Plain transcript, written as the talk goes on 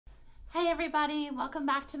everybody, welcome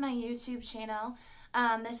back to my YouTube channel.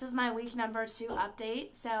 This is my week number 2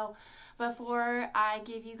 update. So before I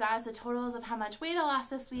give you guys the totals of how much weight I lost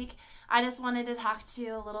this week, I just wanted to talk to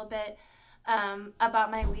you a little bit about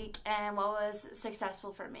my week and what was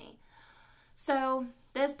successful for me. So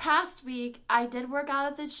this past week, I did work out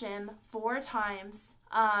at the gym 4 times.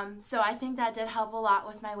 So I think that did help a lot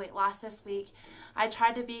with my weight loss this week. I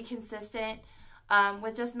tried to be consistent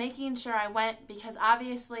with just making sure I went, because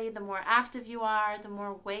obviously the more active you are, the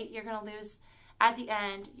more weight you're going to lose at the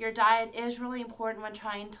end. Your diet is really important when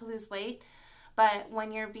trying to lose weight, but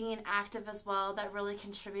when you're being active as well, that really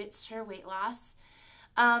contributes to your weight loss.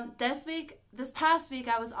 This past week,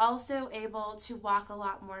 I was also able to walk a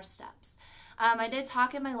lot more steps. I did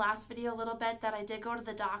talk in my last video a little bit that I did go to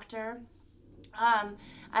the doctor, and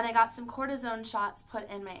I got some cortisone shots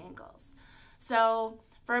put in my ankles. So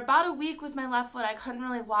for about a week with my left foot, I couldn't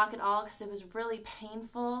really walk at all because it was really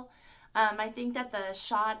painful. I think that the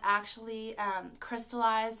shot actually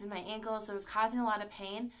crystallized in my ankles, so it was causing a lot of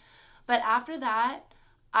pain. But after that,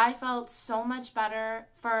 I felt so much better.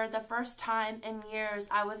 For the first time in years,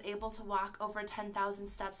 I was able to walk over 10,000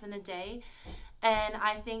 steps in a day. And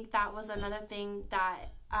I think that was another thing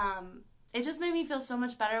that it just made me feel so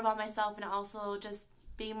much better about myself, and also just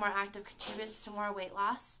being more active contributes to more weight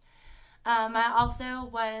loss. I also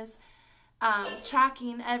was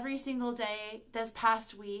tracking every single day this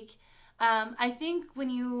past week. I think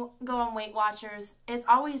when you go on Weight Watchers, it's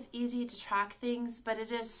always easy to track things, but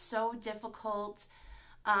it is so difficult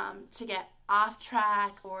to get off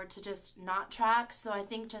track or to just not track. So I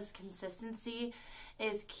think just consistency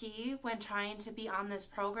is key when trying to be on this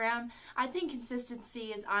program. I think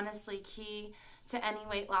consistency is honestly key to any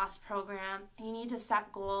weight loss program. You need to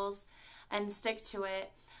set goals and stick to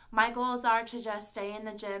it. My goals are to just stay in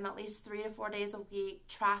the gym at least 3 to 4 days a week,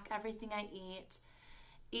 track everything I eat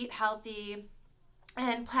healthy,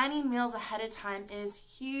 and planning meals ahead of time is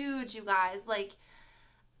huge, you guys. Like,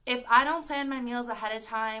 if I don't plan my meals ahead of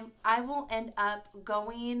time, I will end up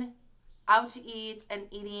going out to eat and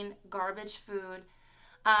eating garbage food.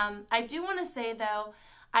 I do want to say, though,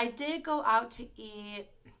 I did go out to eat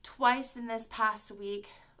twice in this past week.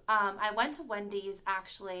 I went to Wendy's,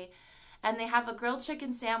 actually, and they have a grilled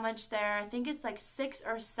chicken sandwich there. I think it's like 6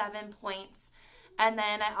 or 7 points. And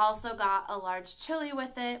then I also got a large chili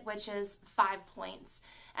with it, which is 5 points.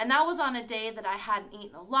 And that was on a day that I hadn't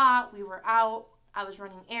eaten a lot. We were out. I was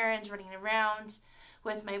running errands, running around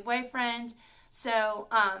with my boyfriend. So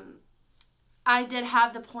I did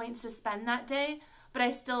have the points to spend that day, but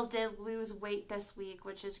I still did lose weight this week,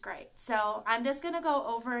 which is great. So I'm just going to go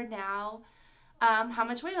over now how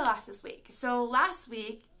much weight I lost this week. So last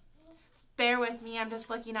week, bear with me, I'm just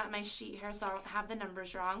looking at my sheet here so I don't have the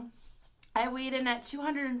numbers wrong. I weighed in at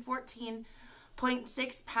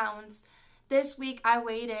 214.6 pounds. This week I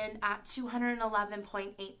weighed in at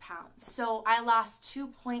 211.8 pounds. So I lost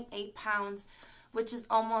 2.8 pounds, which is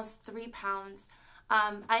almost 3 pounds.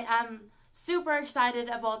 I am super excited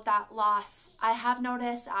about that loss. I have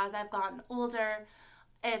noticed as I've gotten older,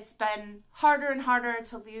 it's been harder and harder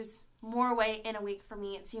to lose more weight in a week for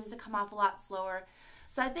me. It seems to come off a lot slower.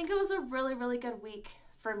 So I think it was a really, really good week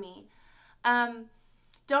for me.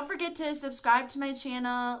 Don't forget to subscribe to my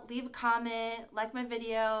channel, leave a comment, like my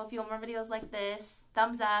video if you want more videos like this,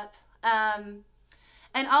 thumbs up. And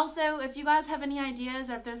also, if you guys have any ideas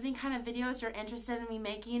or if there's any kind of videos you're interested in me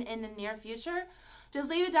making in the near future, just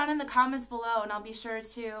leave it down in the comments below, and I'll be sure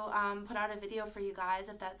to put out a video for you guys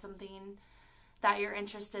if that's something that you're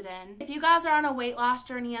interested in. If you guys are on a weight loss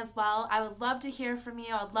journey as well, I would love to hear from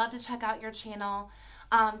you. I would love to check out your channel.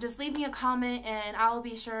 Just leave me a comment and I will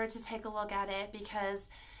be sure to take a look at it, because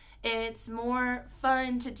it's more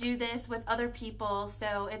fun to do this with other people.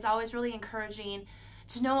 So it's always really encouraging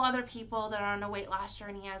to know other people that are on a weight loss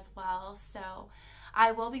journey as well. So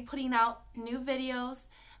I will be putting out new videos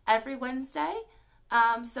every Wednesday.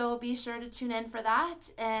 So be sure to tune in for that.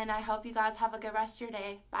 And I hope you guys have a good rest of your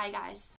day. Bye, guys.